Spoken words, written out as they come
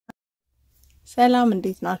ሰላም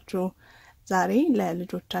እንዴት ናችሁ? ዛሬ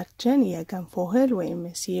ለልጆቻችን የገንፎ እህል ወይም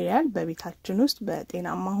ሲሪያል በቤታችን ውስጥ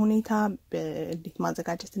በጤናማ ሁኔታ እንዴት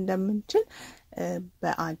ማዘጋጀት እንደምንችል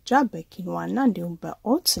በአጃ በኪንዋና እንዲሁም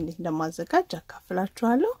በኦትስ እንዴት እንደማዘጋጅ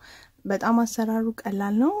አካፍላችኋለሁ። በጣም አሰራሩ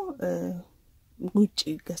ቀላል ነው። ውጪ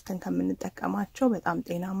ገዝተን ከምንጠቀማቸው በጣም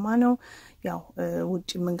ጤናማ ነው። ያው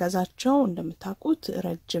ውጪ መንገዛቸው እንደምታውቁት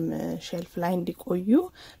ረጅም ሼልፍ ላይ እንዲቆዩ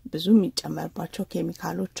ብዙ የሚጨመርባቸው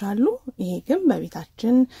ኬሚካሎች አሉ። ይሄ ግን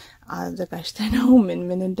በቤታችን አዘጋጅተነው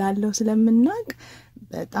ምን እንዳለው ስለምናቅ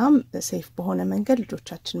በጣም ሴፍ በሆነ መንገድ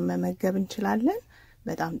ልጆቻችንን መመገብ እንችላለን።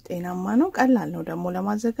 በጣም ጤናማ ነው። ቀላል ነው ደግሞ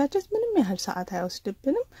ለማዘጋጀት ምንም ያህል ሰዓት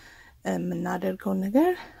አይወስድብንም። ምናደርገው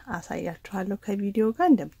ነገር አሳያችኋለሁ ከቪዲዮ ጋር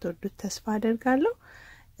እንደምትወዱት ተስፋ አደርጋለሁ።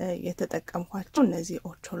 የተጠቀምኳቸው እነዚህ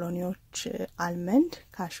ኦቾሎኒዎች አልመንድ፣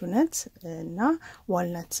 ካሹነት እና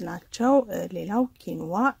ዋልነትስ ናቸው። ሌላው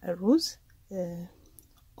ኪንዋ፣ ሩዝ፣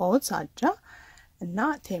 ኦትስ፣ አጃ እና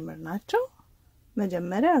ቴምር ናቸው።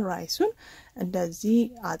 መጀመሪያ ራይሱን እንደዚህ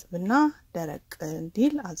አጥብና ደረቅ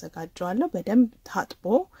እንዲል አዘጋጀዋለሁ። በደንብ ታጥቦ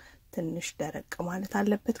ትንሽ ደረቅ ማለት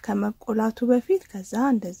አለበት ከመቆላቱ በፊት። ከዛ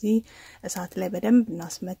እንደዚህ እሳት ላይ በደንብ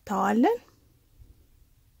እናስመታዋለን።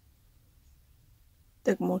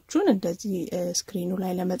 ጥቅሞቹን እንደዚህ ስክሪኑ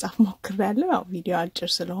ላይ ለመጻፍ ሞክሬያለሁ። ያው ቪዲዮ አጭር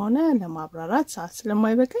ስለሆነ ለማብራራት ሰዓት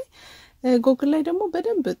ስለማይበቃኝ ጎግል ላይ ደግሞ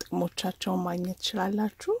በደንብ ጥቅሞቻቸውን ማግኘት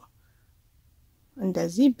ትችላላችሁ።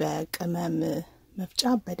 እንደዚህ በቅመም መፍጫ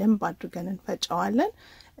በደንብ አድርገን እንፈጫዋለን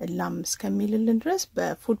ላም እስከሚልልን ድረስ።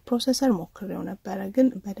 በፉድ ፕሮሰሰር ሞክሬው ነበር ግን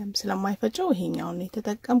በደንብ ስለማይፈጨው ይሄኛውን ነው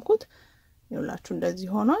የተጠቀምኩት። ይኸውላችሁ እንደዚህ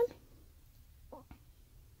ሆኗል።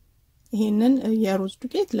 ይሄንን የሩዝ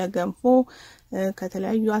ዱቄት ለገንፎ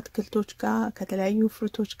ከተለያዩ አትክልቶች ጋር ከተለያዩ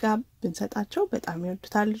ፍሩቶች ጋር ብንሰጣቸው በጣም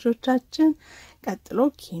ይወዱታል ልጆቻችን። ቀጥሎ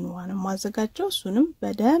ኪንዋን ማዘጋጀው፣ እሱንም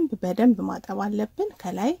በደንብ ማጠብ አለብን።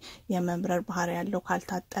 ከላይ የመምረር ባህሪ ያለው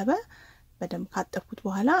ካልታጠበ በደንብ ካጠብኩት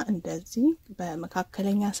በኋላ እንደዚህ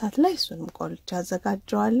በመካከለኛ እሳት ላይ እሱንም ቆልቼ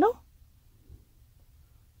አዘጋጀዋለሁ።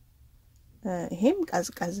 ይሄም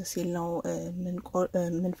ቀዝቀዝ ሲል ነው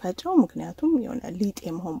ምን ፈጨው፣ ምክንያቱም የሆነ ሊጥ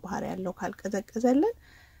የመሆን ባህሪ ያለው ካልቀዘቀዘልን።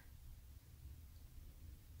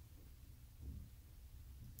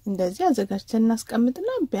 እንደዚህ አዘጋጅተን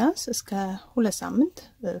እናስቀምጥና ቢያንስ እስከ 2 ሳምንት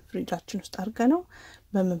ፍሪጃችን ውስጥ አድርገነው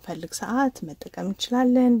በመንፈልግ ሰዓት መጠቀም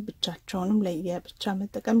እንችላለን። ብቻቸውንም ለየብቻ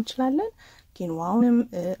መጠቀም እንችላለን፣ ኪንዋውንም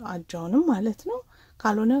አጃውንም ማለት ነው።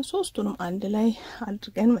 ካልሆነ ሶስቱንም አንድ ላይ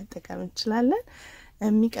አድርገን መጠቀም እንችላለን።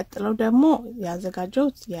 የሚቀጥለው ደግሞ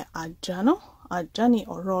ያዘጋጀሁት የአጃ ነው። አጃን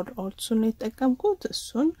የሮድ ኦትሱን የተጠቀምኩት፣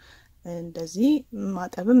 እሱን እንደዚህ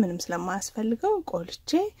ማጠብም ምንም ስለማያስፈልገው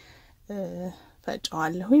ቆልቼ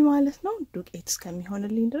ፈጫዋለሁ ማለት ነው ዱቄት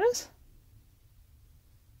እስከሚሆንልኝ ድረስ።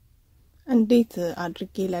 እንዴት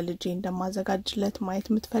አድርጌ ለልጄ እንደማዘጋጅለት ማየት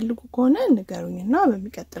የምትፈልጉ ከሆነ ንገሩኝና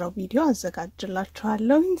በሚቀጥለው ቪዲዮ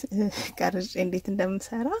አዘጋጅላችኋለሁ ቀርጬ እንዴት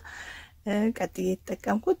እንደምሰራ። ቀጥዬ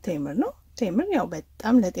የተጠቀምኩት ቴምር ነው። ቴምር ያው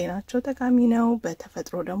በጣም ለጤናቸው ጠቃሚ ነው።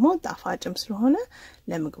 በተፈጥሮ ደግሞ ጣፋጭም ስለሆነ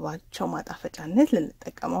ለምግባቸው ማጣፈጫነት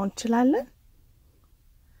ልንጠቀመው እንችላለን።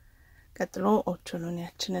 ቀጥሎ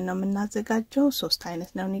ኦቾሎኒያችንን ነው የምናዘጋጀው። 3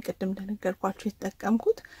 አይነት ነው እኔ ቅድም እንደነገርኳችሁ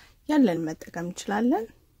የተጠቀምኩት። ያለን መጠቀም እንችላለን።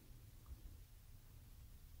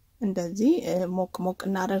 እንደዚህ ሞቅ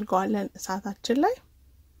እናደርገዋለን እሳታችን ላይ።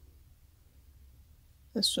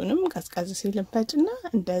 እሱንም ቀዝቀዝ ሲል እንፈጭና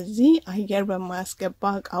እንደዚህ አየር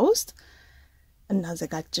በማያስገባ እቃ ውስጥ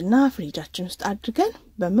እናዘጋጅና ፍሪጃችን ውስጥ አድርገን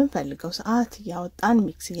በመንፈልገው ሰዓት ያወጣን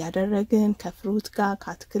ሚክስ ያደረግን ከፍሩት ጋር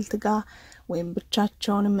ከአትክልት ጋር ወይም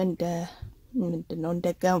ብቻቸውንም እንደ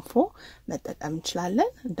ገንፎ መጠቀም እንችላለን።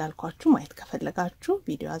 እንዳልኳችሁ ማየት ከፈለጋችሁ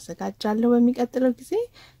ቪዲዮ አዘጋጃለሁ በሚቀጥለው ጊዜ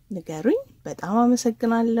ንገሩኝ። በጣም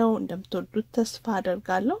አመሰግናለሁ። እንደምትወዱት ተስፋ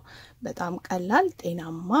አደርጋለሁ። በጣም ቀላል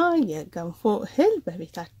ጤናማ የገንፎ እህል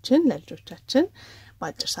በቤታችን ለልጆቻችን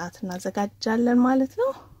በአጭር ሰዓት እናዘጋጃለን ማለት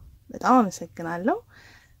ነው። በጣም አመሰግናለሁ።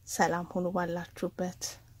 ሰላም ሁኑ ባላችሁበት።